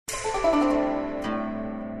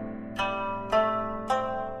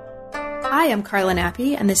Hi, I'm Carla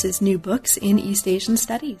Nappi, and this is New Books in East Asian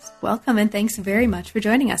Studies. Welcome, and thanks very much for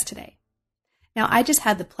joining us today. Now, I just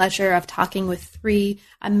had the pleasure of talking with three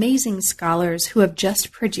amazing scholars who have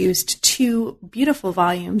just produced two beautiful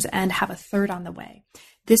volumes and have a third on the way.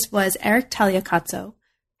 This was Eric Tagliacozzo,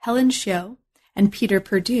 Helen Hsiu, and Peter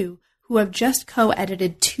Perdue, who have just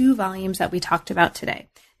co-edited two volumes that we talked about today.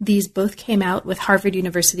 These both came out with Harvard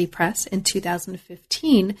University Press in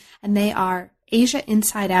 2015, and they are Asia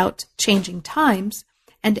Inside Out, Changing Times,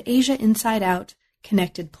 and Asia Inside Out,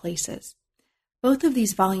 Connected Places. Both of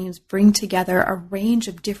these volumes bring together a range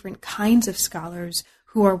of different kinds of scholars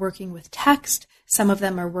who are working with text. Some of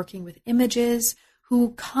them are working with images,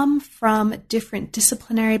 who come from different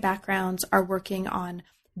disciplinary backgrounds, are working on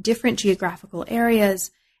different geographical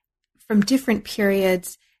areas, from different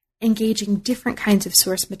periods, engaging different kinds of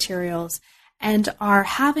source materials, and are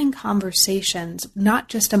having conversations not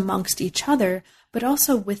just amongst each other, but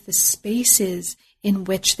also with the spaces in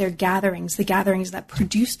which their gatherings, the gatherings that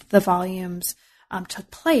produced the volumes,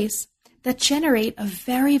 took place, that generate a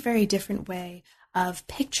very, very different way of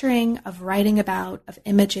picturing, of writing about, of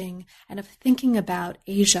imaging, and of thinking about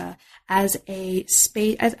Asia as a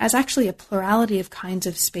space, as actually a plurality of kinds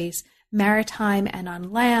of space, maritime and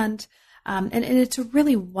on land. And it's a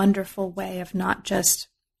really wonderful way of not just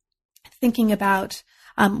thinking about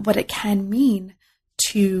what it can mean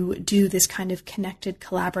to do this kind of connected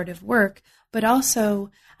collaborative work, but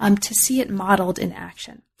also to see it modeled in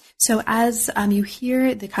action. So as you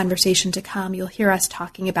hear the conversation to come, you'll hear us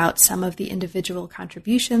talking about some of the individual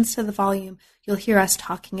contributions to the volume. You'll hear us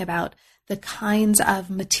talking about the kinds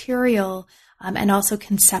of material and also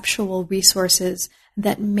conceptual resources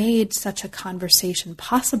that made such a conversation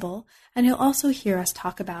possible. And you'll also hear us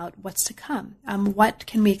talk about what's to come. What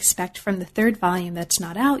can we expect from the third volume that's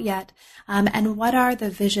not out yet? And what are the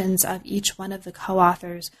visions of each one of the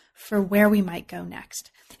co-authors for where we might go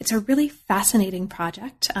next? It's a really fascinating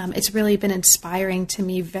project. It's really been inspiring to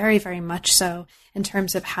me, very, very much so, in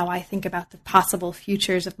terms of how I think about the possible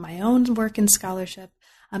futures of my own work in scholarship.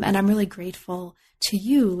 And I'm really grateful to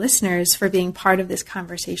you, listeners, for being part of this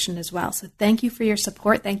conversation as well. So thank you for your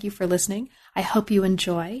support. Thank you for listening. I hope you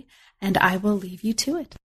enjoy, and I will leave you to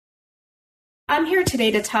it. I'm here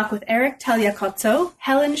today to talk with Eric Tagliacozzo,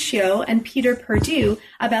 Helen Hsiu, and Peter Perdue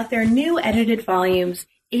about their new edited volumes,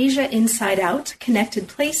 Asia Inside Out, Connected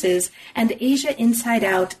Places, and Asia Inside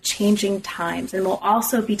Out, Changing Times. And we'll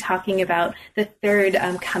also be talking about the third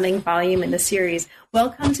coming volume in the series.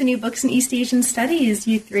 Welcome to New Books in East Asian Studies,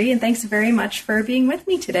 you three, and thanks very much for being with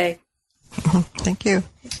me today. Thank you.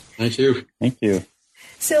 Thank you. Thank you.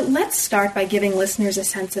 So let's start by giving listeners a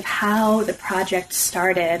sense of how the project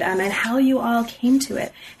started and how you all came to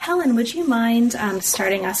it. Helen, would you mind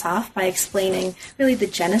starting us off by explaining really the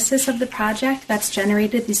genesis of the project that's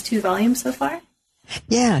generated these two volumes so far?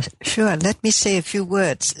 Yeah, sure. Let me say a few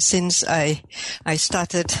words since I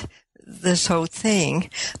started this whole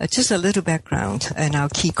thing. Just a little background and our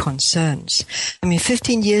key concerns.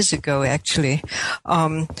 15 years ago, actually,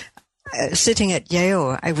 sitting at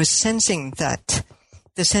Yale, I was sensing that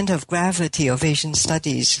the center of gravity of Asian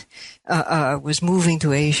studies was moving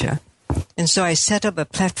to Asia. And so I set up a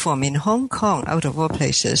platform in Hong Kong, out of all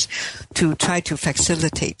places, to try to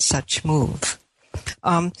facilitate such move.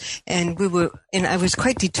 And I was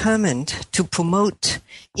quite determined to promote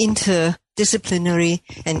interdisciplinary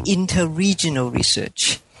and inter-regional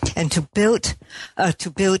research, and to build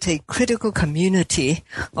a critical community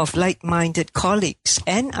of like-minded colleagues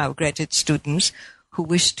and our graduate students who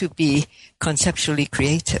wish to be conceptually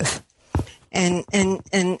creative. And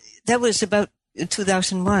that was about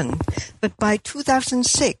 2001. But by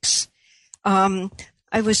 2006, I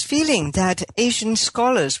was feeling that Asian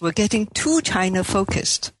scholars were getting too China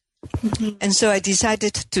focused. Mm-hmm. And so I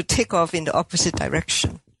decided to take off in the opposite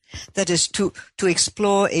direction. That is to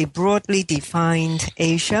explore a broadly defined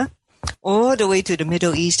Asia all the way to the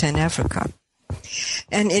Middle East and Africa.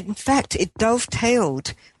 And in fact, it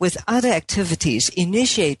dovetailed with other activities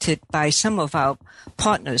initiated by some of our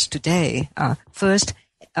partners today. First,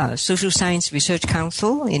 Social Science Research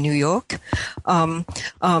Council in New York, and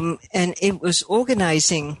it was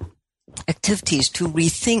organizing activities to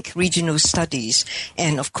rethink regional studies,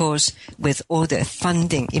 and of course, with all the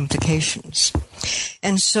funding implications.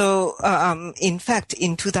 And so, in fact,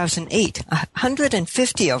 in 2008,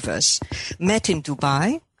 150 of us met in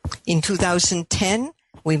Dubai. In 2010,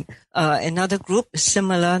 another group, a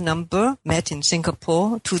similar number, met in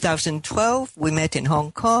Singapore. 2012, we met in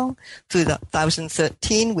Hong Kong.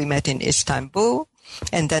 2013, we met in Istanbul.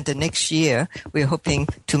 And then the next year, we're hoping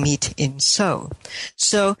to meet in Seoul.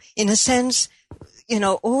 So, in a sense,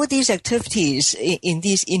 all these activities in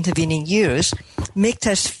these intervening years make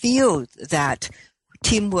us feel that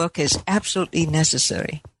teamwork is absolutely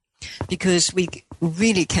necessary, because we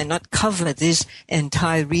really cannot cover this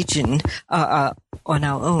entire region on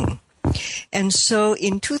our own. And so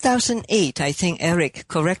in 2008, I think, Eric,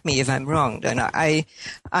 correct me if I'm wrong, then I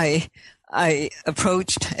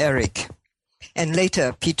approached Eric and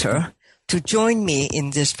later Peter to join me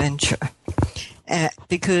in this venture.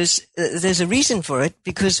 Because there's a reason for it,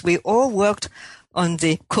 because we all worked on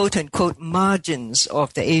the quote-unquote margins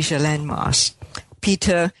of the Asia landmass.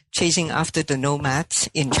 Peter chasing after the nomads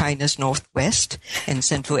in China's northwest and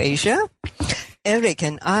Central Asia. Eric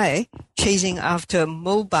and I chasing after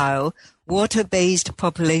mobile, water-based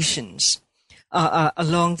populations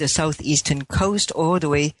along the southeastern coast, all the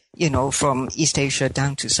way, from East Asia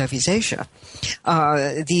down to Southeast Asia.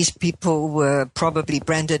 These people were probably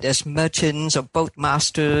branded as merchants or boat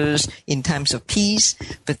masters in times of peace,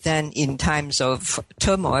 but then in times of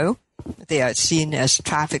turmoil, they are seen as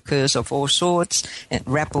traffickers of all sorts, and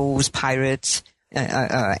rebels, pirates,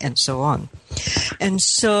 and so on. And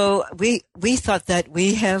so we thought that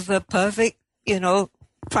we have a perfect,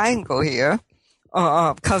 triangle here,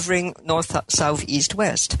 covering north, south, east,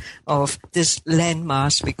 west of this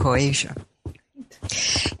landmass we call Asia.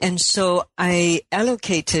 And so I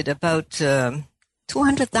allocated about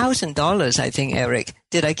 $200,000, I think, Eric.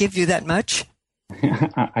 Did I give you that much?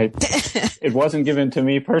 It wasn't given to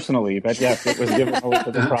me personally, but yes, it was given over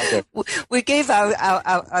to the project. We gave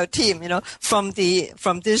our team, from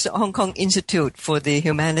this Hong Kong Institute for the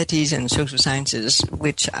Humanities and Social Sciences,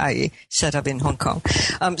 which I set up in Hong Kong.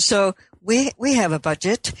 So we have a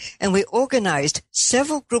budget, and we organized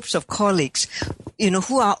several groups of colleagues,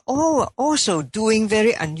 who are all also doing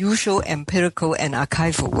very unusual empirical and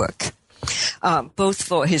archival work, both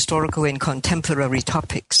for historical and contemporary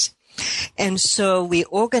topics. And so we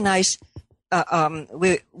organize,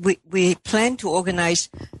 we plan to organize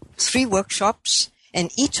 3 workshops, and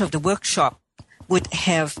each of the workshops would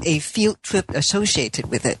have a field trip associated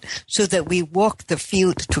with it, so that we walk the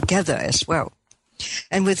field together as well.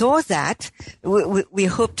 And with all that, we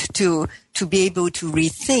hoped to be able to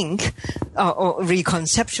rethink or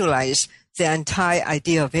reconceptualize the entire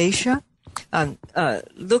idea of Asia,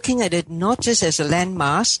 looking at it not just as a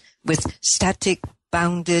landmass with static,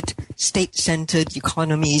 bounded, state-centered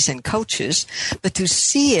economies and cultures, but to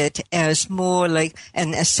see it as more like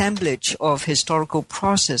an assemblage of historical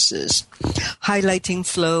processes, highlighting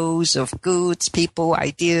flows of goods, people,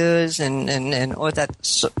 ideas, and all that,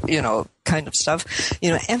 kind of stuff,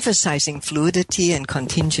 emphasizing fluidity and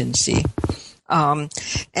contingency.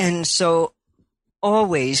 And so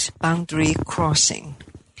always boundary crossing.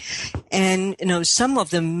 And, some of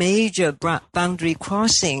the major boundary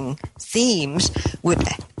crossing themes would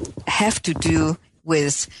have to do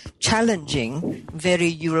with challenging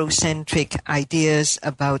very Eurocentric ideas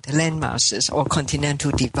about landmasses or continental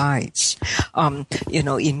divides,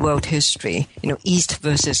 in world history, East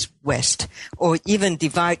versus West, or even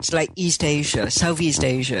divides like East Asia, Southeast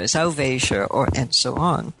Asia, South Asia, and so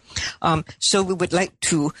on. So we would like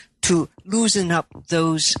to loosen up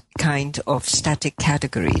those kind of static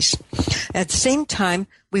categories. At the same time,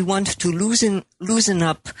 we want to loosen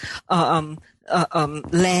up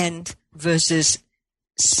land versus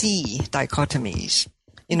sea dichotomies.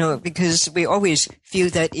 Because we always feel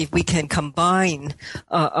that if we can combine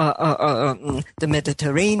the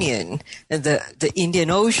Mediterranean, the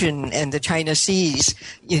Indian Ocean, and the China Seas,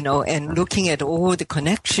 and looking at all the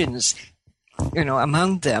connections,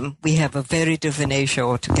 among them, we have a very different Asia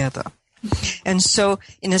altogether. And so,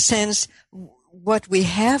 in a sense, what we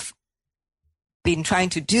have been trying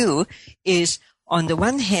to do is, on the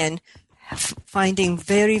one hand, finding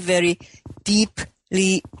very, very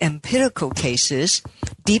deeply empirical cases,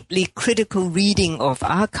 deeply critical reading of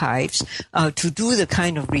archives, to do the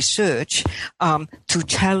kind of research to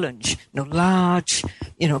challenge large,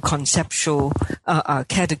 conceptual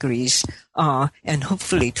categories, and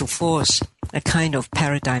hopefully to force a kind of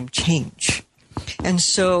paradigm change. And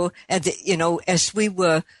so, as we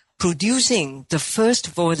were producing the first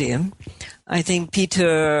volume, I think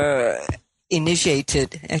Peter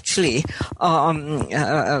initiated, actually,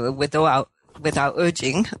 with our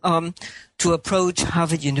urging, to approach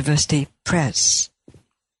Harvard University Press,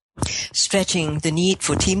 stretching the need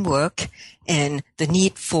for teamwork and the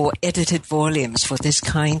need for edited volumes for this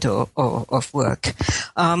kind of work.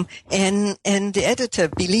 And the editor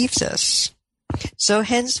believes us. So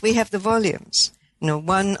hence we have the volumes,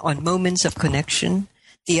 one on moments of connection,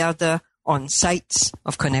 the other on sites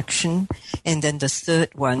of connection, and then the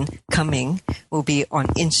third one coming will be on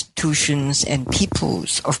institutions and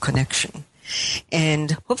peoples of connection.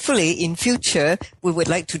 And hopefully in future, we would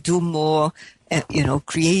like to do more,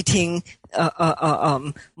 creating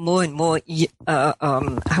more and more,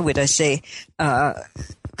 how would I say,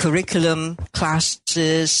 curriculum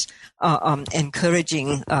classes,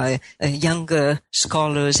 encouraging younger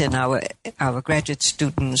scholars and our graduate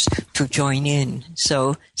students to join in.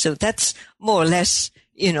 So that's more or less,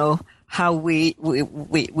 how we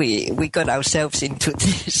got ourselves into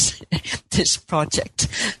this project,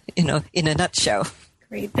 in a nutshell.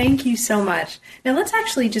 Great. Thank you so much. Now let's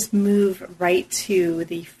actually just move right to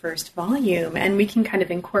the first volume, and we can kind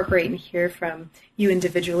of incorporate and hear from you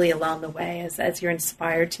individually along the way as you're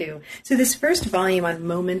inspired to. So this first volume on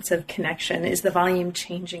moments of connection is the volume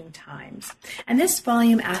Changing Times. And this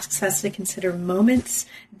volume asks us to consider moments,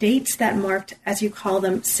 dates that marked, as you call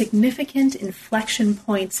them, significant inflection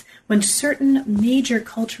points when certain major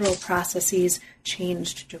cultural processes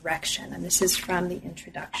changed direction. And this is from the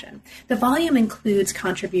introduction. The volume includes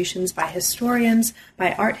contributions by historians,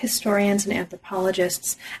 by art historians and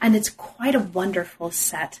anthropologists, and it's quite a wonderful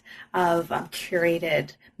set of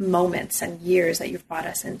curated moments and years that you've brought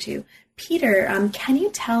us into. Peter, can you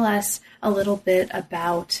tell us a little bit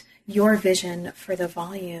about your vision for the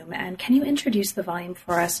volume, and can you introduce the volume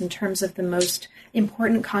for us in terms of the most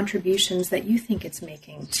important contributions that you think it's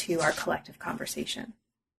making to our collective conversation?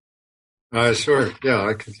 Sure. Yeah,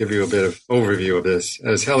 I could give you a bit of overview of this.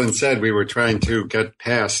 As Helen said, we were trying to get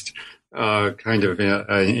past kind of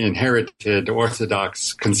inherited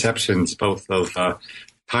orthodox conceptions, both of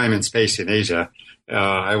time and space in Asia.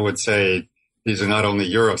 I would say these are not only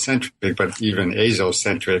Eurocentric, but even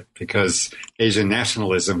Asiocentric, because Asian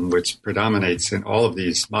nationalism, which predominates in all of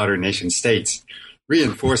these modern nation states,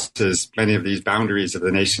 reinforces many of these boundaries of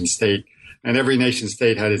the nation state. And every nation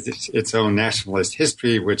state has its own nationalist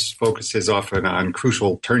history, which focuses often on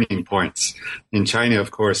crucial turning points. In China, of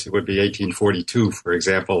course, it would be 1842, for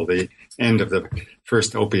example, the end of the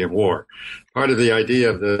First Opium War. Part of the idea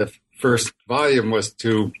of the first volume was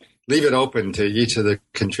to leave it open to each of the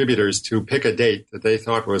contributors to pick a date that they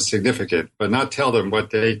thought was significant, but not tell them what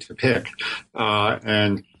date to pick,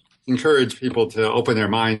 and encourage people to open their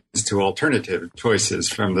minds to alternative choices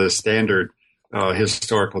from the standard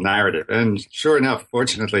historical narrative. And sure enough,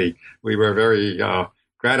 fortunately, we were very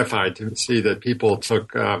gratified to see that people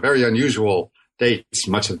took very unusual dates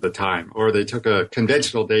much of the time, or they took a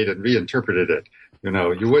conventional date and reinterpreted it.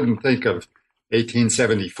 You wouldn't think of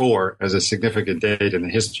 1874 as a significant date in the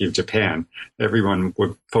history of Japan. Everyone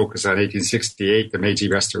would focus on 1868, the Meiji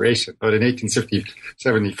Restoration. But in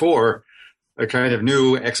 1874, a kind of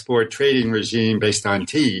new export trading regime based on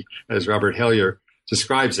tea, as Robert Hellyer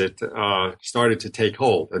describes it, started to take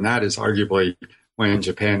hold. And that is arguably when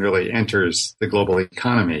Japan really enters the global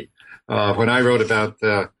economy. When I wrote about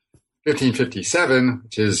 1557,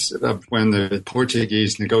 which is when the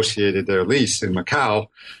Portuguese negotiated their lease in Macau,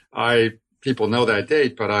 people know that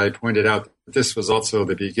date, but I pointed out that this was also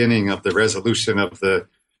the beginning of the resolution of the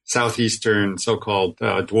southeastern so-called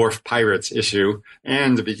dwarf pirates issue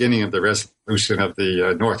and the beginning of the resolution of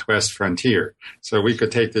the northwest frontier. So we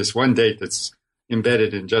could take this one date that's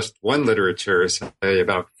embedded in just one literature, say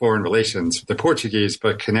about foreign relations with the Portuguese,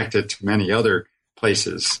 but connected to many other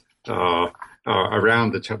places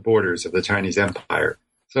around the borders of the Chinese Empire.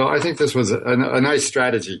 So I think this was a nice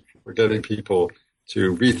strategy for getting people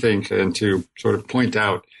to rethink and to sort of point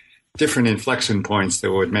out different inflection points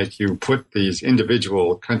that would make you put these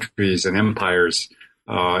individual countries and empires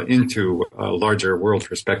into a larger world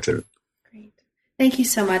perspective. Great. Thank you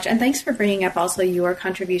so much. And thanks for bringing up also your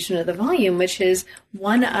contribution to the volume, which is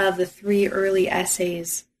one of the 3 early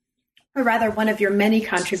essays, or rather one of your many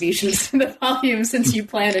contributions to the volume since you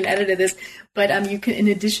planned and edited this. But you can, in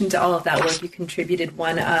addition to all of that work, you contributed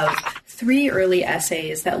one of 3 early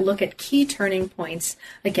essays that look at key turning points,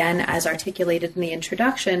 again, as articulated in the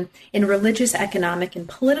introduction, in religious, economic, and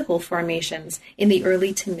political formations in the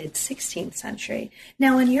early to mid-16th century.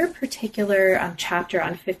 Now, in your particular chapter on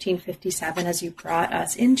 1557, as you brought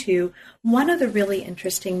us into, one of the really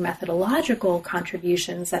interesting methodological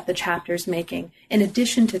contributions that the chapter's making, in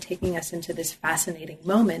addition to taking us into this fascinating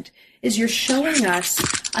moment, is you're showing us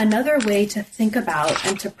another way to think about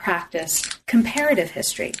and to practice comparative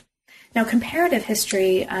history. Now, comparative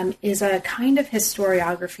history is a kind of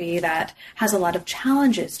historiography that has a lot of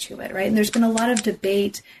challenges to it, right? And there's been a lot of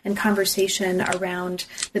debate and conversation around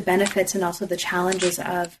the benefits and also the challenges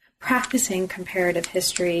of practicing comparative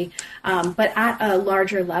history, but at a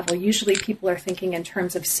larger level. Usually people are thinking in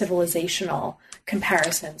terms of civilizational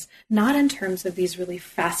comparisons, not in terms of these really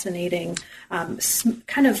fascinating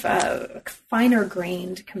kind of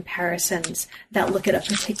finer-grained comparisons that look at a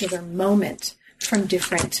particular moment from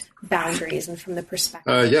different boundaries and from the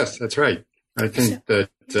perspective. Yes, that's right. I think that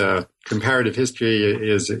comparative history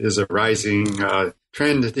is a rising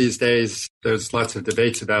trend these days. There's lots of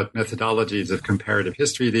debates about methodologies of comparative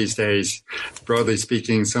history these days. Broadly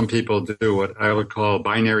speaking, some people do what I would call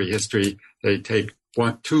binary history. They take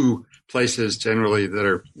two places generally that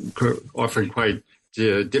are often quite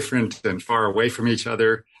different and far away from each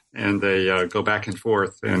other, and they go back and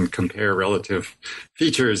forth and compare relative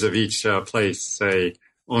features of each place, say,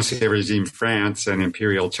 Ancien Regime France and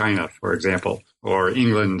Imperial China, for example, or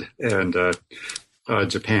England and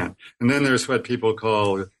Japan. And then there's what people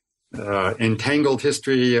call entangled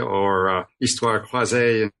history, or histoire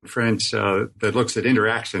croisée in French, that looks at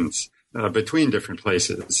interactions between different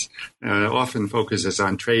places. Often focuses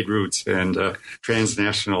on trade routes and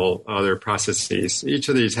transnational other processes. Each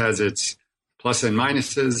of these has its plus and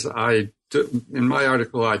minuses. In my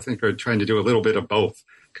article, I think are trying to do a little bit of both,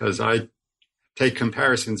 because I take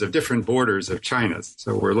comparisons of different borders of China.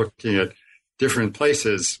 So we're looking at different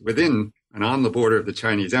places within and on the border of the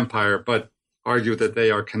Chinese Empire, but argue that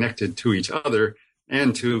they are connected to each other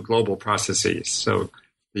and to global processes. So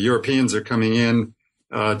the Europeans are coming in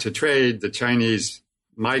to trade. The Chinese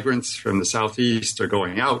migrants from the southeast are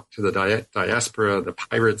going out to the diaspora. The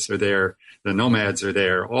pirates are there. The nomads are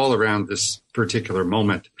there, all around this particular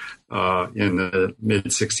moment in the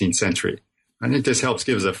mid-16th century. I think this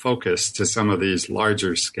gives a focus to some of these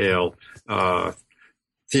larger scale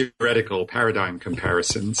theoretical paradigm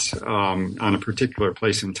comparisons on a particular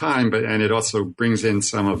place in time, and it also brings in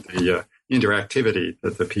some of the interactivity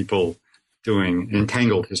that the people doing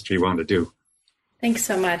entangled history want to do. Thanks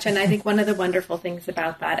so much. And I think one of the wonderful things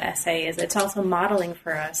about that essay is it's also modeling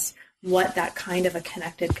for us what that kind of a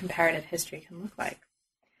connected comparative history can look like.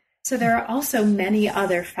 So there are also many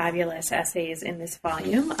other fabulous essays in this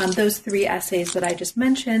volume. Those three essays that I just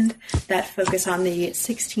mentioned that focus on the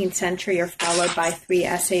 16th century are followed by three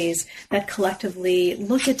essays that collectively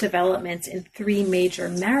look at developments in three major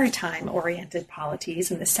maritime-oriented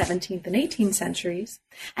polities in the 17th and 18th centuries.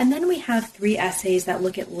 And then we have three essays that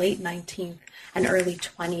look at late 19th and early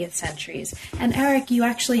 20th centuries. And Eric, you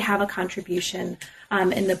actually have a contribution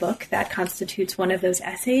in the book that constitutes one of those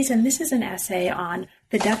essays, and this is an essay on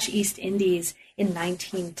the Dutch East Indies in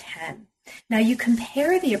 1910. Now, you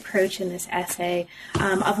compare the approach in this essay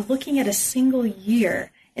of looking at a single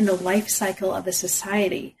year in the life cycle of a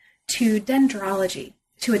society to dendrology,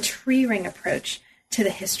 to a tree ring approach to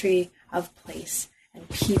the history of place and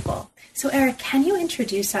people. So, Eric, can you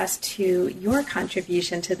introduce us to your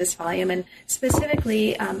contribution to this volume, and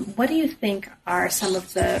specifically, what do you think are some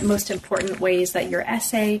of the most important ways that your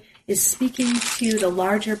essay is speaking to the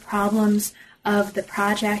larger problems of the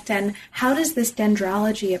project, and how does this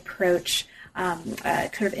dendrology approach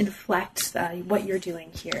kind of inflect what you're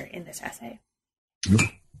doing here in this essay?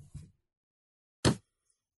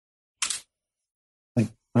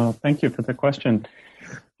 Thank you for the question.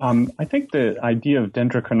 I think the idea of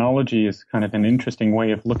dendrochronology is kind of an interesting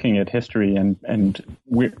way of looking at history, and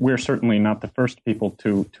we're certainly not the first people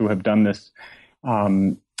to have done this.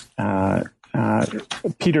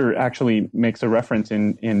 Peter actually makes a reference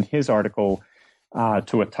in his article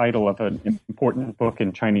to a title of an important book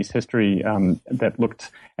in Chinese history that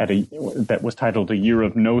was titled "A Year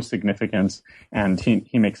of No Significance," and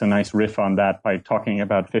he makes a nice riff on that by talking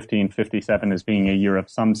about 1557 as being a year of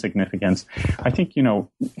some significance. I think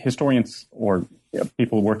historians or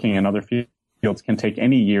people working in other fields can take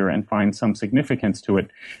any year and find some significance to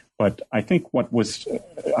it. But I think what was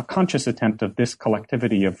a conscious attempt of this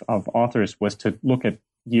collectivity of authors was to look at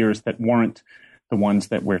years that weren't the ones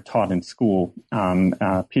that we're taught in school.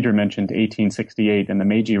 Peter mentioned 1868 and the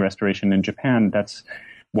Meiji Restoration in Japan. That's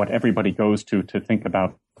what everybody goes to think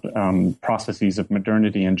about processes of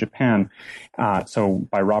modernity in Japan. So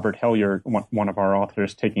by Robert Hellyer, one of our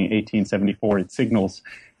authors, taking 1874, it signals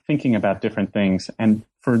thinking about different things. And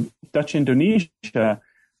for Dutch Indonesia,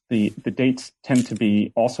 the dates tend to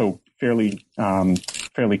be also fairly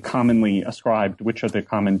commonly ascribed. Which are the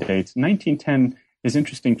common dates? 1910 is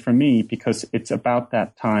interesting for me because it's about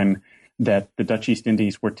that time that the Dutch East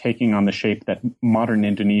Indies were taking on the shape that modern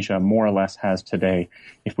Indonesia more or less has today.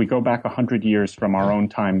 If we go back 100 years from our own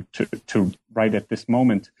time to right at this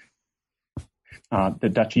moment, the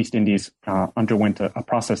Dutch East Indies underwent a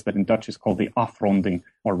process that in Dutch is called the afronding,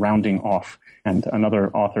 or rounding off. And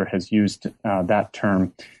another author has used that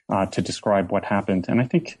term to describe what happened. And I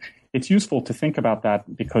think it's useful to think about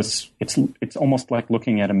that because it's almost like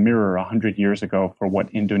looking at a mirror 100 years ago for what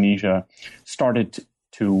Indonesia started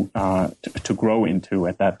to grow into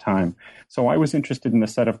at that time. So I was interested in a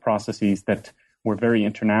set of processes that were very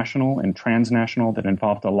international and transnational, that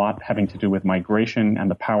involved a lot having to do with migration and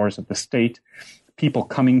the powers of the state. People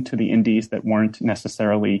coming to the Indies that weren't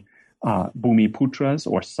necessarily Bhumiputras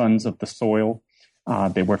or sons of the soil.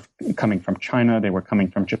 They were coming from China, they were coming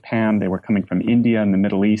from Japan, they were coming from India and the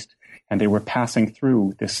Middle East, and they were passing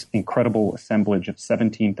through this incredible assemblage of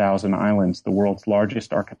 17,000 islands, the world's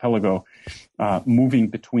largest archipelago, moving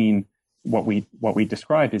between what we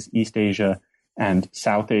describe as East Asia and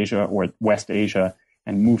South Asia or West Asia,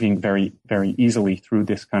 and moving very, very easily through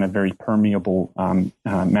this kind of very permeable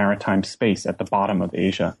maritime space at the bottom of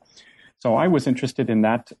Asia. So I was interested in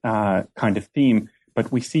that kind of theme,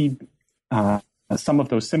 but we see some of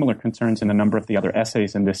those similar concerns in a number of the other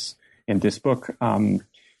essays in this book.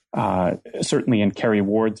 Certainly in Kerry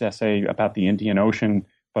Ward's essay about the Indian Ocean,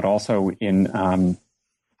 but also in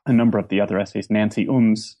a number of the other essays. Nancy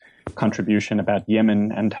contribution about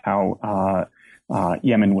Yemen and how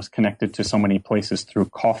Yemen was connected to so many places through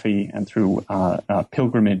coffee and through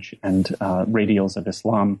pilgrimage and radials of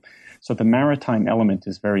Islam. So the maritime element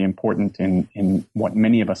is very important in what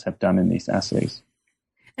many of us have done in these essays.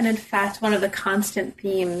 And in fact, one of the constant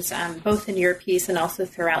themes, both in your piece and also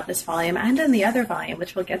throughout this volume and in the other volume,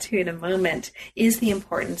 which we'll get to in a moment, is the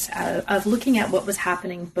importance of looking at what was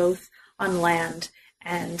happening both on land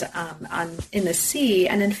and in the sea,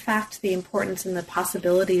 and in fact, the importance and the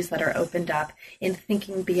possibilities that are opened up in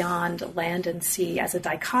thinking beyond land and sea as a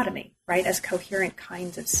dichotomy, right, as coherent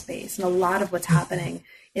kinds of space. And a lot of what's happening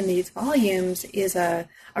in these volumes is a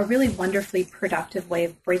really wonderfully productive way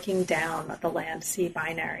of breaking down the land-sea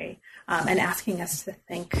binary and asking us to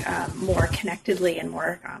think more connectedly and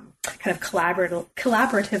more kind of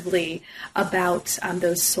collaboratively about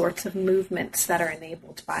those sorts of movements that are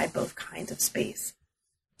enabled by both kinds of space.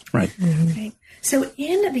 Right. Mm-hmm. Right. So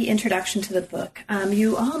in the introduction to the book,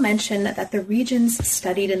 you all mentioned that the regions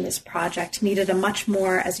studied in this project needed a much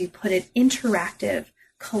more, as you put it, interactive,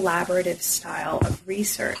 collaborative style of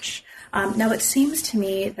research. Now, it seems to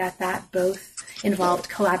me that both involved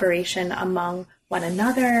collaboration among one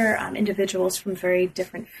another, individuals from very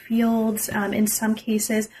different fields in some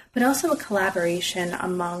cases, but also a collaboration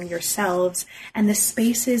among yourselves and the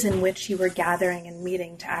spaces in which you were gathering and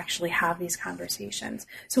meeting to actually have these conversations.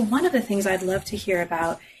 So one of the things I'd love to hear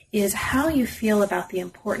about is how you feel about the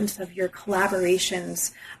importance of your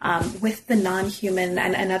collaborations with the non-human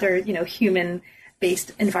and other,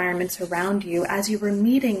 human-based environments around you as you were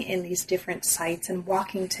meeting in these different sites and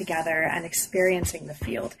walking together and experiencing the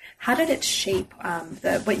field. How did it shape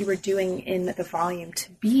what you were doing in the volume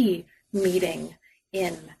to be meeting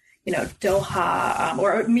in, Doha,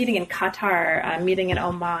 or meeting in Qatar, meeting in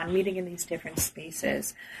Oman, meeting in these different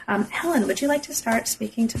spaces? Helen, would you like to start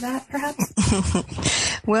speaking to that, perhaps?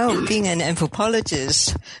 Well, being an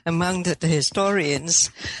anthropologist among the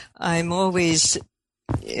historians, I'm always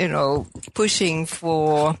pushing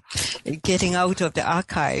for getting out of the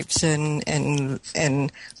archives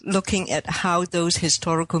and looking at how those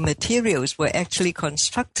historical materials were actually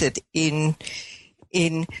constructed in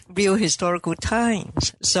real historical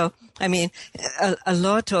times. So, I mean, a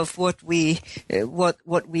lot of what we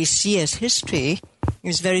see as history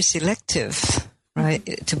is very selective,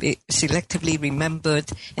 right? To be selectively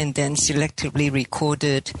remembered and then selectively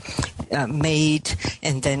recorded, made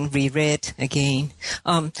and then reread again.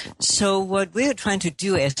 So what we're trying to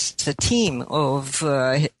do as a team of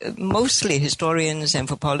mostly historians,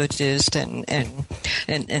 anthropologists,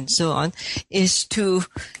 and so on, is to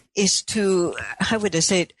how would I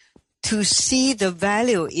say it? To see the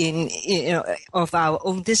value of our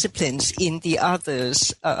own disciplines in the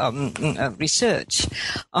others' research,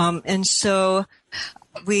 and so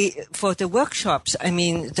for the workshops. I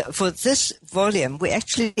mean, for this volume, we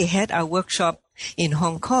actually had our workshop in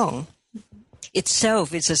Hong Kong.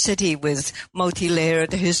 Itself is a city with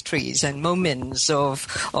multi-layered histories and moments of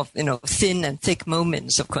thin and thick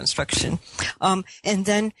moments of construction, and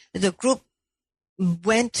then the group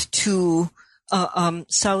went to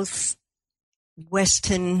southwestern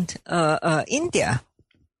India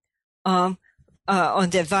on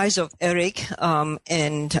the advice of Eric,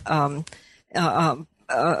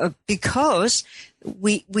 because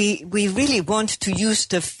we really want to use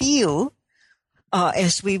the field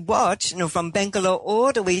as we watch, from Bangalore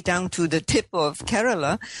all the way down to the tip of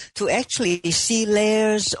Kerala, to actually see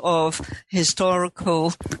layers of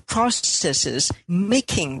historical processes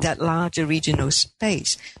making that larger regional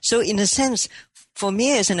space. So in a sense, for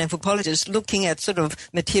me as an anthropologist, looking at sort of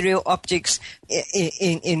material objects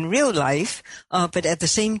in real life, but at the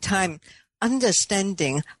same time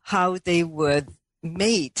understanding how they were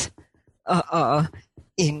made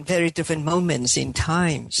in very different moments in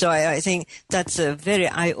time. So I think that's a very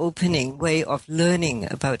eye-opening way of learning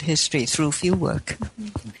about history through fieldwork.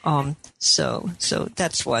 So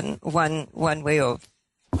that's one way of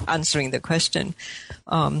answering the question.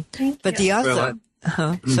 But the other,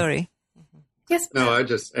 sorry. Yes. No, I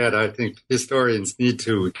just add, I think historians need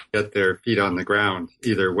to get their feet on the ground,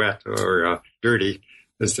 either wet or dirty.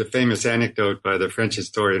 There's the famous anecdote by the French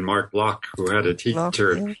historian Marc Bloch, who had a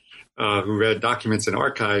teacher who read documents in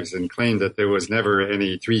archives and claimed that there was never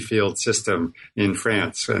any three-field system in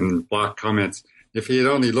France. And Bloch comments, if he had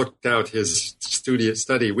only looked out his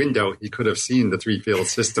study window, he could have seen the three-field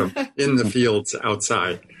system in the fields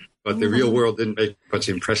outside. But the real world didn't make much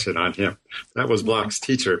impression on him. That was Bloch's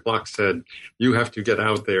teacher. Bloch said, you have to get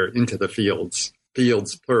out there into the fields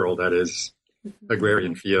plural, that is,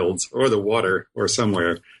 agrarian fields, or the water, or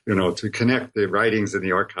somewhere, to connect the writings in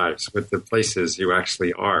the archives with the places you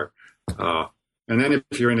actually are. And then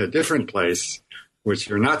if you're in a different place, which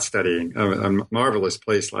you're not studying, a marvelous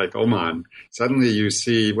place like Oman, suddenly you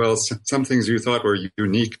see, well, some things you thought were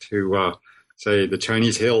unique to, say, the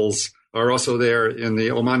Chinese hills are also there in the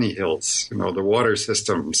Omani hills. The water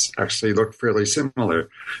systems actually look fairly similar.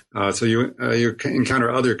 So you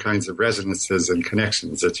encounter other kinds of resonances and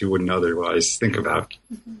connections that you wouldn't otherwise think about.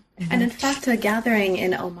 And in fact, a gathering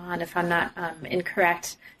in Oman, if I'm not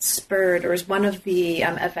incorrect, spurred or is one of the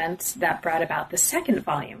events that brought about the second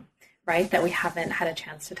volume, right, that we haven't had a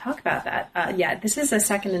chance to talk about that yet. This is a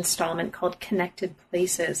second installment called Connected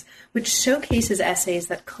Places, which showcases essays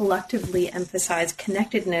that collectively emphasize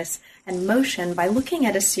connectedness and motion by looking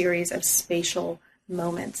at a series of spatial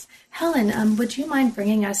moments. Helen, would you mind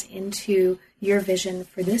bringing us into your vision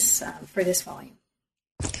for this volume?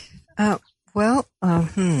 How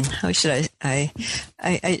should I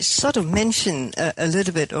sort of mentioned a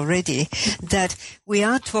little bit already that we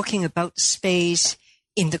are talking about space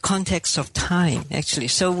in the context of time, actually.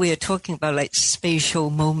 So we are talking about like spatial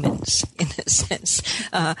moments in a sense.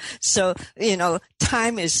 So,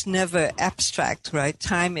 time is never abstract, right?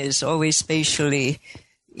 Time is always spatially,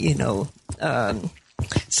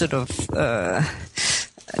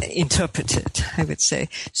 interpreted, I would say.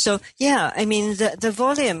 So, yeah, I mean, the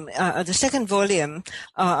volume, the second volume,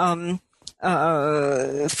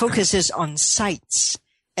 focuses on sites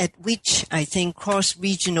at which I think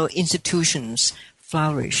cross-regional institutions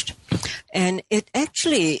flourished. And it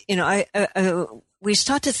actually, we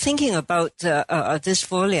started thinking about this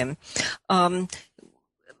volume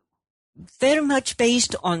very much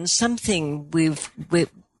based on something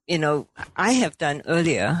I have done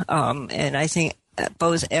earlier, and I think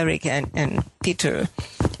both Eric and Peter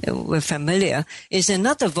were familiar, is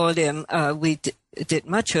another volume we did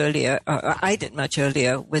much earlier, I did much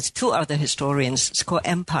earlier with two other historians. It's called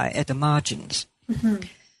Empire at the Margins. Mm-hmm.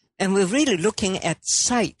 And we're really looking at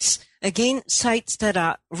sites, again, sites that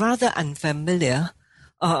are rather unfamiliar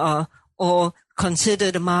or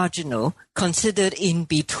considered marginal, considered in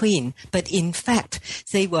between, but in fact,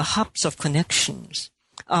 they were hubs of connections,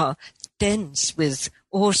 dense with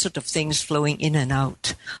all sorts of things flowing in and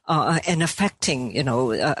out, and affecting,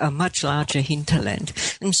 a much larger hinterland.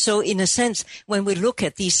 And so, in a sense, when we look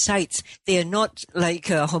at these sites, they are not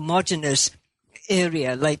like a homogeneous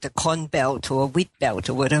area like the corn belt or wheat belt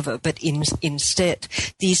or whatever, but instead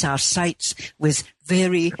these are sites with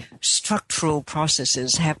very structural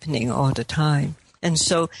processes happening all the time. And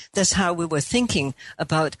so that's how we were thinking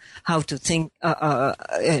about how to think,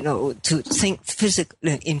 to think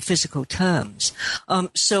in physical terms.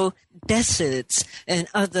 So deserts and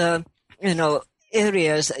other,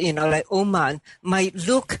 areas, like Oman might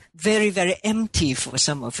look very, very empty for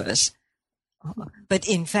some of us. But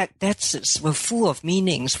in fact, deserts were full of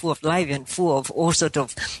meanings, full of life, and full of all sorts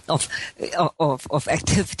of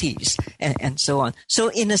activities and so on. So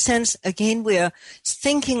in a sense, again, we are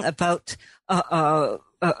thinking about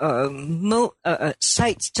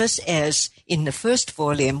sites just as in the first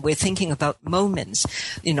volume, we're thinking about moments,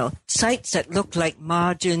 sites that look like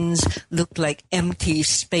margins, look like empty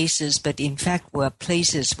spaces, but in fact were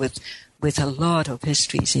places with a lot of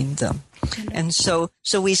histories in them. And so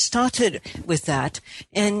we started with that.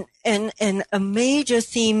 And a major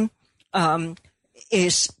theme,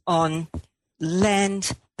 is on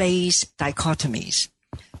land-based dichotomies.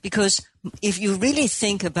 Because if you really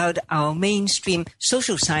think about our mainstream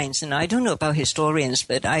social science, and I don't know about historians,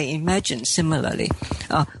 but I imagine similarly,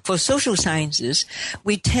 for social sciences,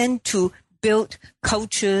 we tend to build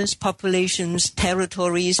cultures, populations,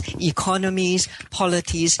 territories, economies,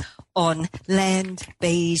 polities on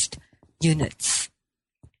land-based units.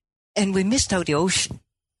 And we missed out the ocean.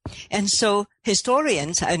 And so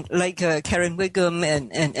historians and like Karen Wiggum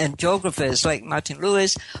and geographers like Martin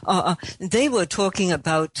Lewis, they were talking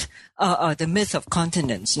about the myth of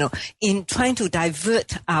continents, in trying to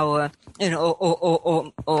divert our,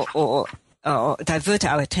 divert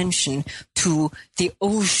our attention to the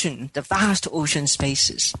ocean, the vast ocean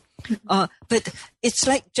spaces. But it's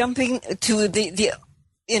like jumping to the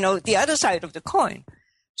other side of the coin.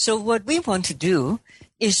 So what we want to do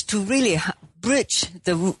is to really bridge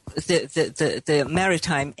the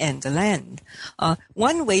maritime and the land.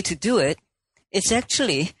 One way to do it is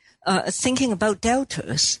actually thinking about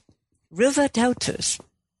deltas, river deltas.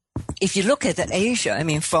 If you look at Asia, I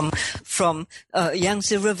mean, from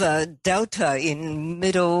Yangtze River Delta in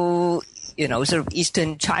middle, sort of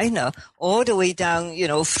eastern China, all the way down,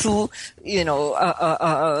 through,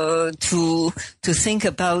 to think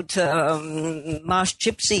about marsh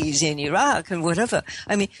gypsies in Iraq and whatever.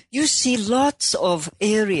 I mean, you see lots of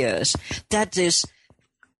areas that is,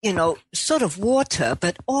 sort of water,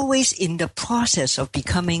 but always in the process of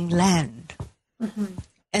becoming land. Mm-hmm.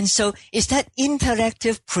 And so it's that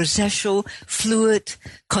interactive, processual, fluid,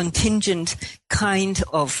 contingent kind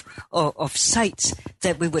of sites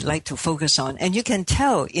that we would like to focus on. And you can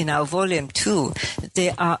tell in our volume 2,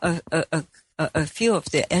 there are a few of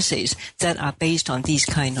the essays that are based on these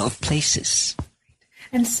kind of places.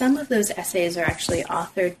 And some of those essays are actually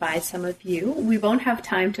authored by some of you. We won't have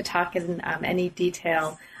time to talk in any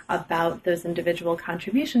detail about those individual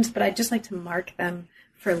contributions, but I'd just like to mark them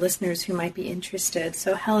for listeners who might be interested.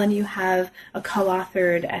 So Helen, you have a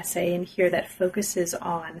co-authored essay in here that focuses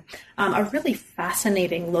on a really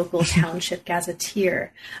fascinating local township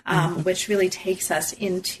gazetteer, which really takes us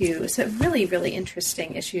into some really, really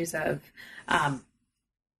interesting issues of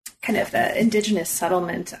kind of the indigenous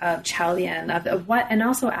settlement of Chaolian, of what, and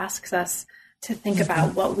also asks us to think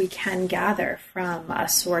about what we can gather from a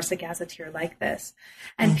source, a gazetteer like this.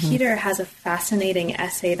 And Peter has a fascinating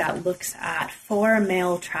essay that looks at 4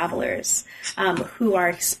 male travelers who are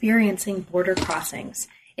experiencing border crossings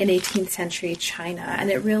in 18th century China.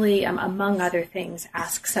 And it really, among other things,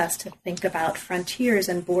 asks us to think about frontiers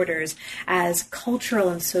and borders as cultural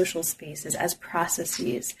and social spaces, as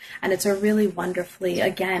processes. And it's a really wonderfully,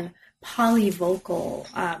 again, polyvocal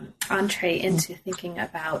entree into thinking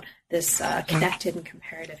about this connected and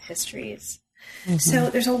comparative histories. So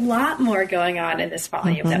there's a lot more going on in this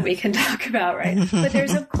volume that we can talk about, right? But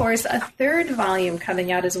there's, of course, a 3rd volume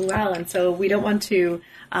coming out as well, and so we don't want to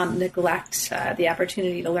neglect the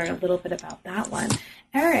opportunity to learn a little bit about that one.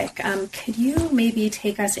 Eric, could you maybe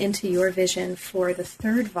take us into your vision for the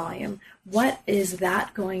 3rd volume? What is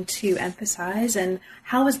that going to emphasize, and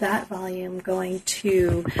how is that volume going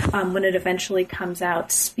to, when it eventually comes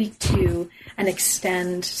out, speak to and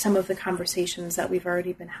extend some of the conversations that we've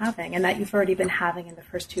already been having and that you've already been having in the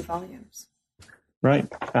first 2 volumes? Right.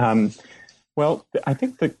 Well, I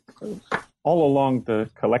think all along the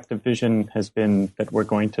collective vision has been that we're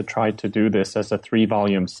going to try to do this as a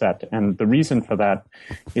 3-volume set. And the reason for that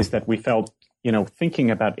is that we felt,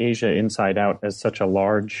 thinking about Asia inside out as such a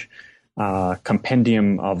large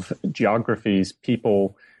compendium of geographies,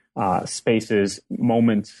 people, spaces,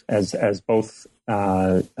 moments, as both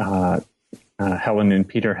Helen and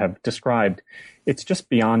Peter have described, it's just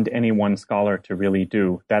beyond any one scholar to really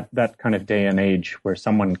do. That kind of day and age where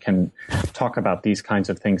someone can talk about these kinds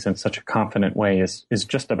of things in such a confident way is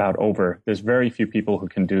just about over. There's very few people who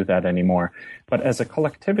can do that anymore. But as a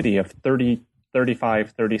collectivity of 30,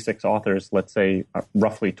 35, 36 authors, let's say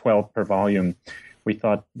roughly 12 per volume, we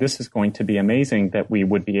thought this is going to be amazing that we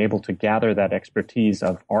would be able to gather that expertise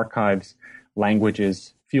of archives,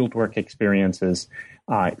 languages, fieldwork experiences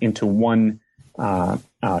into one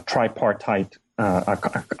tripartite, a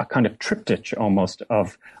kind of triptych almost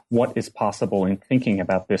of what is possible in thinking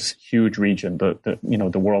about this huge region,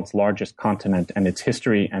 the world's largest continent, and its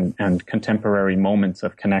history and contemporary moments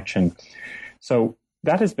of connection. So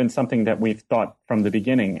that has been something that we've thought from the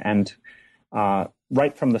beginning, and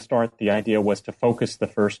right from the start, the idea was to focus the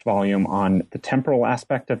first volume on the temporal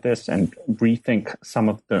aspect of this and rethink some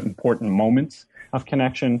of the important moments of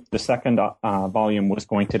connection. The second volume was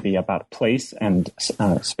going to be about place and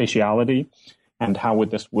spatiality and how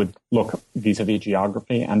this would look vis-a-vis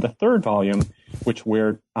geography. And the third volume, which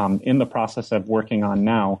we're in the process of working on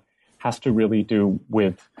now, has to really do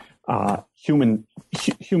with human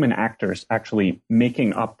actors actually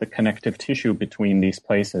making up the connective tissue between these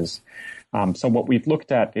places. So what we've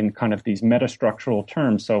looked at in kind of these metastructural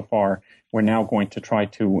terms so far, we're now going to try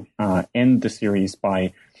to end the series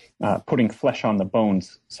by putting flesh on the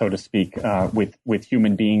bones, so to speak, with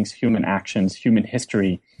human beings, human actions, human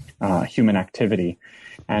history, human activity.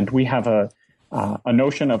 And we have a a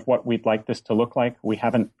notion of what we'd like this to look like. We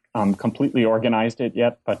haven't completely organized it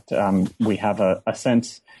yet, but we have a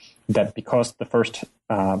sense that because the first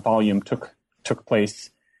volume took place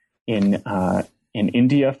in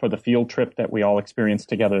India for the field trip that we all experienced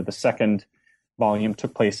together, the second volume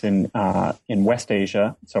took place in West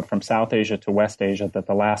Asia, so from South Asia to West Asia, that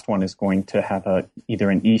the last one is going to have either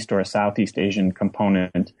an East or a Southeast Asian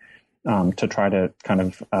component to try to kind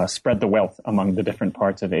of spread the wealth among the different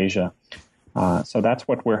parts of Asia. So that's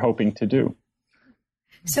what we're hoping to do.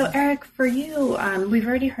 So Eric, for you, we've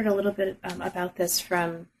already heard a little bit about this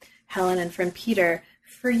from Helen and from Peter.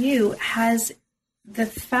 For you, has the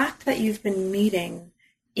fact that you've been meeting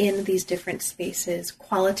in these different spaces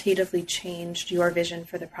qualitatively changed your vision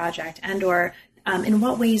for the project? And or in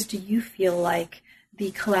what ways do you feel like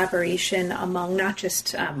the collaboration among not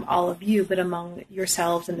just all of you, but among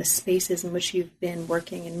yourselves and the spaces in which you've been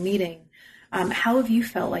working and meeting, how have you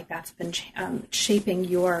felt like that's been shaping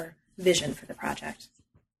your vision for the project?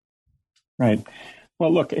 Right.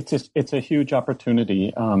 Well, look, it's a huge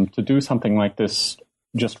opportunity to do something like this.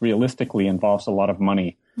 Just realistically involves a lot of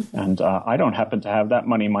money. And I don't happen to have that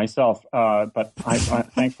money myself, but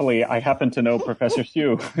thankfully I happen to know Professor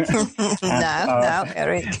Hsu. No,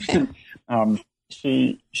 Eric.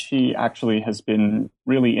 She actually has been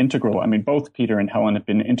really integral. I mean, both Peter and Helen have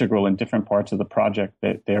been integral in different parts of the project.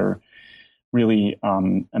 They're really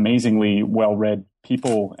amazingly well-read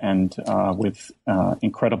people and with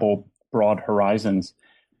incredible broad horizons.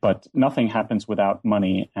 But nothing happens without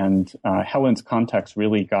money. And Helen's context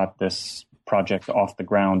really got this project off the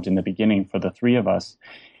ground in the beginning for the three of us.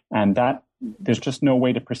 And that there's just no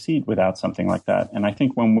way to proceed without something like that. And I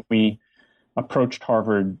think when we approached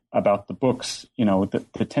Harvard about the books,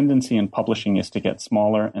 the tendency in publishing is to get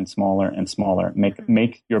smaller and smaller and smaller.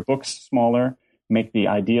 Make your books smaller, make the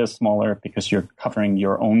ideas smaller because you're covering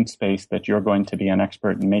your own space that you're going to be an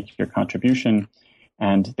expert and make your contribution.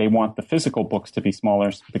 And they want the physical books to be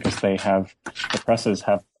smaller because the presses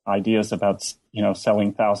have ideas about,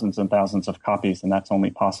 selling thousands and thousands of copies, and that's only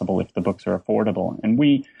possible if the books are affordable. And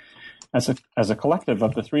we, as a collective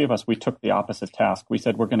of the three of us, we took the opposite task. We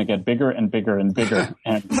said we're going to get bigger and bigger and bigger.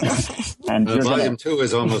 And volume 2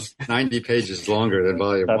 is almost 90 pages longer than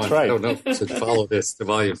volume 1. That's right. I don't know if we should follow this to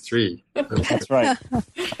volume 3. That's right.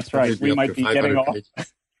 That's right. We might be getting off.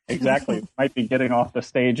 Exactly. Might be getting off the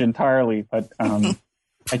stage entirely, but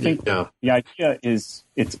I think the idea is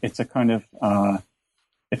it's a kind of,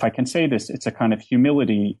 if I can say this, it's a kind of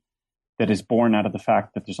humility that is born out of the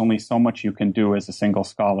fact that there's only so much you can do as a single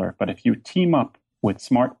scholar. But if you team up with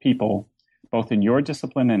smart people, both in your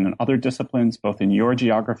discipline and in other disciplines, both in your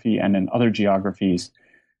geography and in other geographies,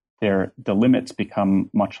 the limits become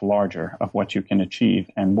much larger of what you can achieve.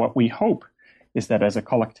 And what we hope is that as a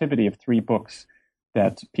collectivity of 3 books,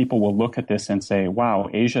 that people will look at this and say, wow,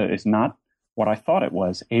 Asia is not what I thought it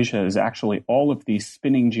was. Asia is actually all of these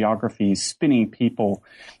spinning geographies, spinning people,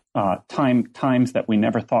 times that we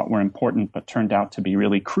never thought were important, but turned out to be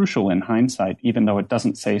really crucial in hindsight, even though it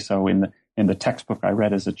doesn't say so in the textbook I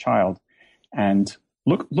read as a child. And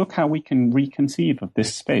look how we can reconceive of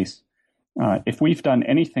this space. If we've done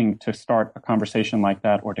anything to start a conversation like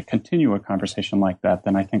that or to continue a conversation like that,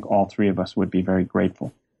 then I think all 3 of us would be very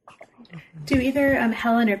grateful. Do either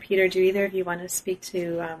Helen or Peter, do either of you want to speak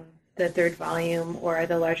to the 3rd volume or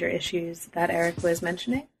the larger issues that Eric was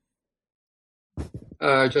mentioning?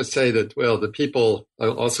 I just say that, the people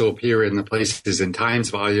also appear in the Places and Times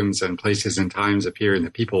volumes, and Places and Times appear in the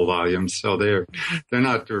People volumes. So they're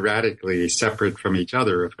not radically separate from each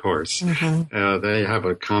other, of course. Mm-hmm. They have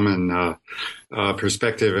a common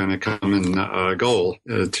perspective and a common goal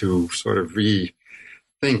to sort of rethink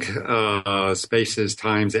spaces,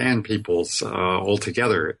 times, and peoples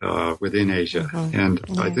altogether within Asia. Mm-hmm.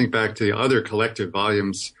 And I think back to the other collective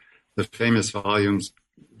volumes, the famous volumes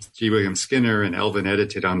G. William Skinner and Elvin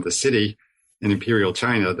edited on the city in Imperial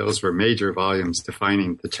China. Those were major volumes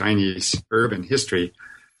defining the Chinese urban history.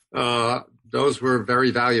 Those were very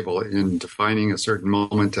valuable in defining a certain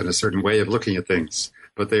moment and a certain way of looking at things.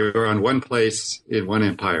 But they were on one place in one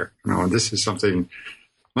empire. And this is something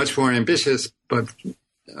much more ambitious, but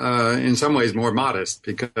in some ways more modest,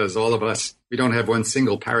 because all of us, we don't have one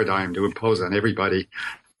single paradigm to impose on everybody.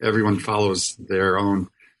 Everyone follows their own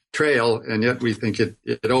trail, and yet we think it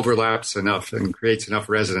overlaps enough and creates enough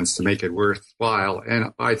resonance to make it worthwhile.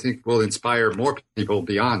 And I think will inspire more people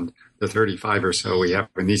beyond the 35 or so we have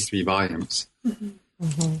in these 3 volumes. Mm-hmm.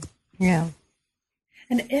 Mm-hmm. Yeah.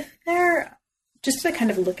 And if there, just to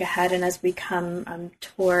kind of look ahead and as we come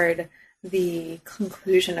toward the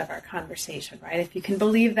conclusion of our conversation, right? If you can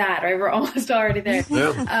believe that, right? We're almost already there.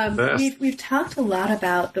 Yeah, we've talked a lot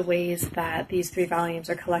about the ways that these 3 volumes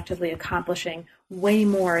are collectively accomplishing way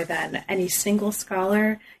more than any single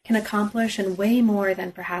scholar can accomplish, and way more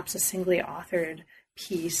than perhaps a singly authored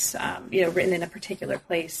piece, written in a particular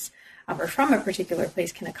place or from a particular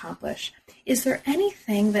place can accomplish. Is there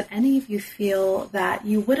anything that any of you feel that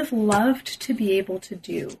you would have loved to be able to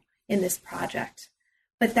do in this project,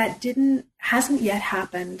 but that hasn't yet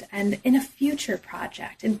happened, and in a future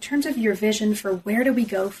project, in terms of your vision for where do we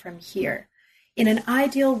go from here? In an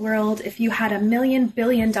ideal world, if you had $1 million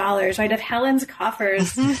billion, right, of Helen's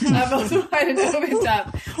coffers multiplied and opened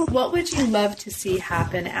up, what would you love to see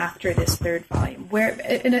happen after this 3rd volume?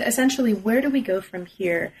 Essentially, where do we go from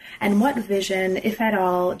here? And what vision, if at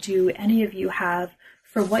all, do any of you have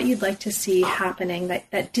for what you'd like to see happening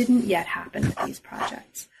that didn't yet happen with these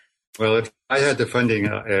projects? Well, if I had the funding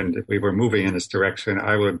and if we were moving in this direction,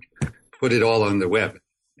 I would put it all on the web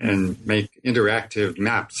and make interactive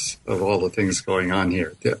maps of all the things going on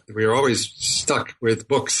here. We are always stuck with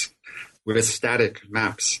books with static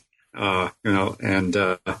maps, and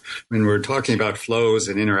when we're talking about flows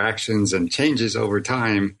and interactions and changes over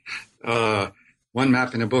time, one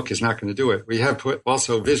map in a book is not going to do it. We have put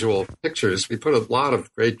also visual pictures. We put a lot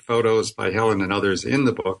of great photos by Helen and others in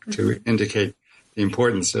the book to indicate the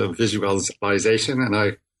importance of visualization, and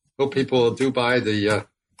I hope people do buy the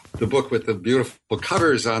book with the beautiful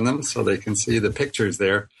covers on them so they can see the pictures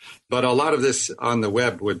there. But a lot of this on the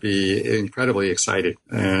web would be incredibly exciting.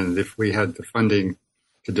 And if we had the funding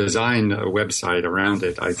to design a website around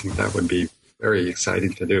it, I think that would be very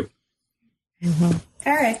exciting to do. Mm-hmm.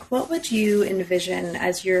 Eric, what would you envision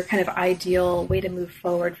as your kind of ideal way to move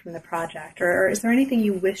forward from the project? Or is there anything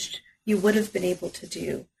you wished you would have been able to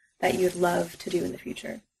do that you'd love to do in the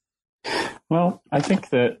future? Well, I think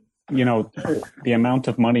that, the amount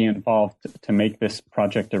of money involved to make this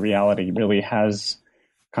project a reality really has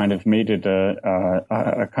kind of made it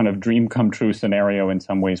a kind of dream come true scenario in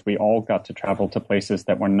some ways. We all got to travel to places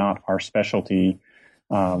that were not our specialty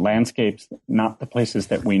landscapes, not the places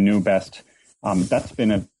that we knew best. That's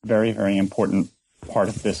been a very, very important part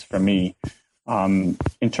of this for me. In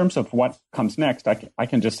terms of what comes next, I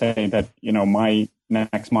can just say that, my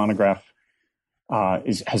next monograph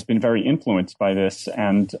has been very influenced by this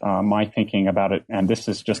and my thinking about it. And this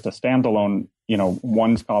is just a standalone,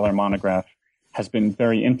 one scholar monograph, has been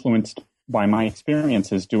very influenced by my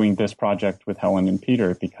experiences doing this project with Helen and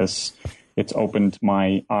Peter, because it's opened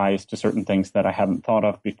my eyes to certain things that I hadn't thought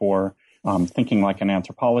of before. Thinking like an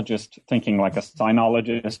anthropologist, thinking like a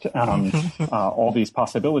sinologist, all these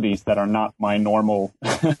possibilities that are not my normal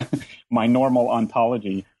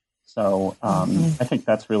ontology. So I think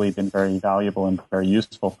that's really been very valuable and very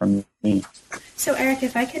useful for me. So Eric,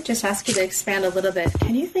 if I could just ask you to expand a little bit,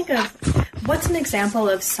 can you think of what's an example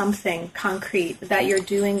of something concrete that you're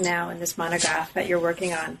doing now in this monograph that you're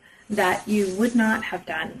working on that you would not have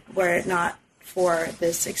done were it not for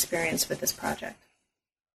this experience with this project?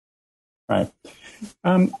 Right.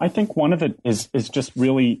 I think one of it is just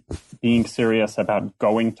really being serious about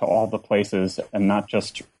going to all the places and not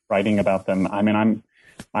just writing about them. I mean,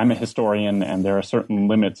 I'm a historian, and there are certain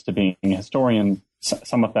limits to being a historian.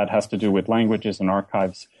 Some of that has to do with languages and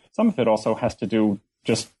archives. Some of it also has to do,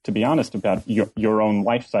 just to be honest, about your own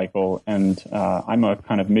life cycle. And I'm a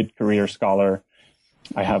kind of mid-career scholar.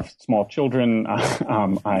 I have small children.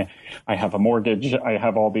 I have a mortgage. I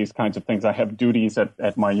have all these kinds of things. I have duties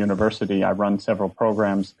at my university. I run several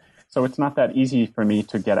programs. So it's not that easy for me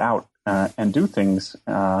to get out and do things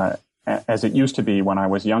as it used to be when I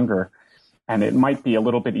was younger. And it might be a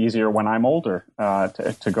little bit easier when I'm older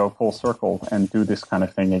to go full circle and do this kind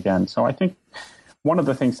of thing again. So I think one of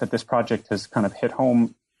the things that this project has kind of hit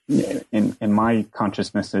home in my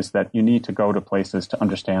consciousness is that you need to go to places to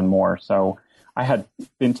understand more. So I had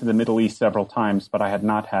been to the Middle East several times, but I had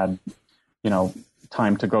not had,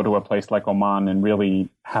 time to go to a place like Oman and really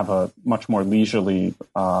have a much more leisurely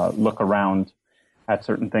look around at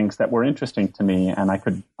certain things that were interesting to me. And I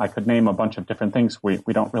could name a bunch of different things. We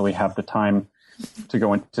don't really have the time to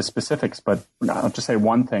go into specifics, but I'll just say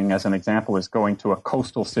one thing as an example is going to a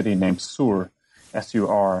coastal city named Sur,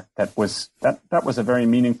 S-U-R. That was a very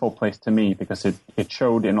meaningful place to me because it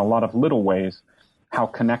showed in a lot of little ways how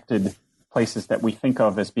connected places that we think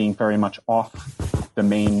of as being very much off the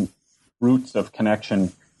main routes of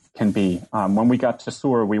connection can be. When we got to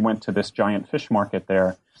Sur, we went to this giant fish market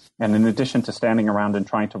there. And in addition to standing around and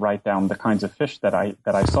trying to write down the kinds of fish that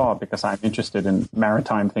I saw, because I'm interested in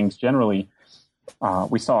maritime things generally,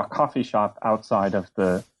 we saw a coffee shop outside of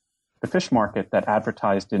the the fish market that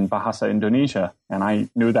advertised in Bahasa Indonesia. And I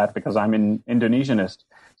knew that because I'm an Indonesianist.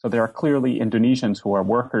 So there are clearly Indonesians who are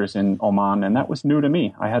workers in Oman, and that was new to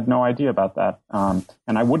me. I had no idea about that. And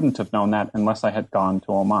I wouldn't have known that unless I had gone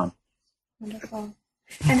to Oman. Wonderful.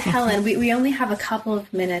 And Helen, we only have a couple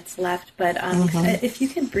of minutes left, but if you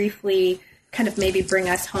could briefly kind of maybe bring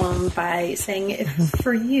us home by saying,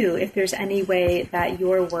 for you, if there's any way that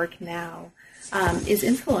your work now is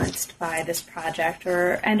influenced by this project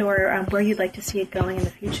or where you'd like to see it going in the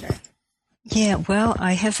future. Yeah, well,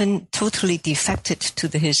 I haven't totally defected to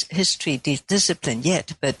the history discipline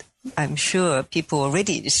yet, but I'm sure people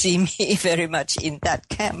already see me very much in that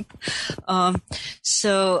camp.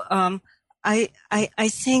 I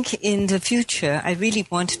think in the future, I really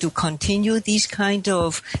want to continue these kind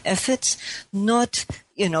of efforts, not,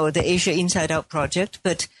 the Asia Inside Out project,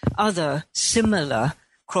 but other similar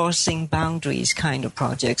crossing boundaries kind of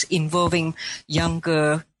projects involving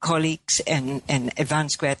younger colleagues and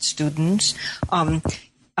advanced grad students,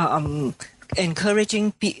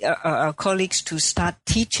 encouraging colleagues to start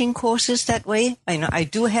teaching courses that way. I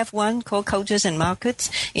do have one called Cultures and Markets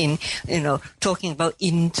in, talking about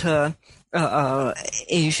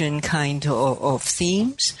Asian kind of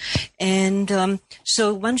themes. And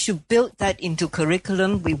so once you build that into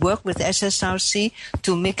curriculum, we work with SSRC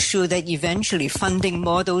to make sure that eventually funding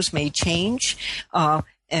models may change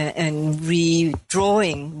and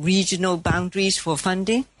redrawing regional boundaries for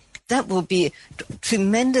funding. That will be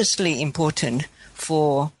tremendously important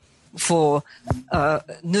for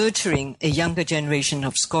nurturing a younger generation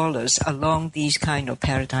of scholars along these kind of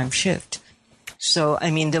paradigm shift. So,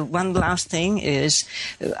 the one last thing is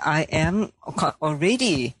I am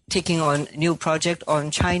already taking on a new project on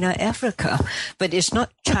China-Africa, but it's not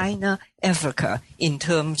China-Africa in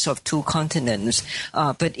terms of two continents,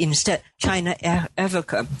 but instead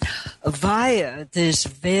China-Africa via this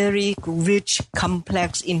very rich,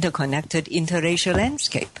 complex, interconnected interracial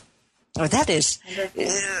landscape. That is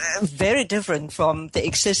very different from the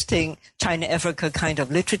existing China-Africa kind of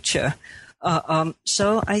literature.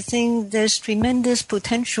 So I think there's tremendous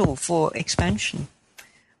potential for expansion.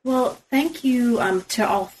 Well, thank you to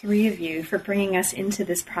all three of you for bringing us into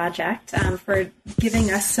this project, for giving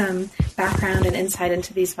us some background and insight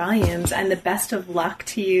into these volumes, and the best of luck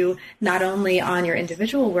to you, not only on your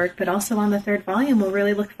individual work, but also on the third volume. We'll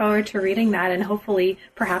really look forward to reading that and hopefully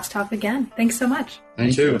perhaps talk again. Thanks so much.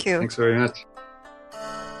 Thank you. Thanks very much.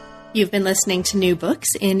 You've been listening to New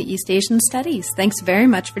Books in East Asian Studies. Thanks very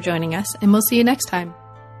much for joining us, and we'll see you next time.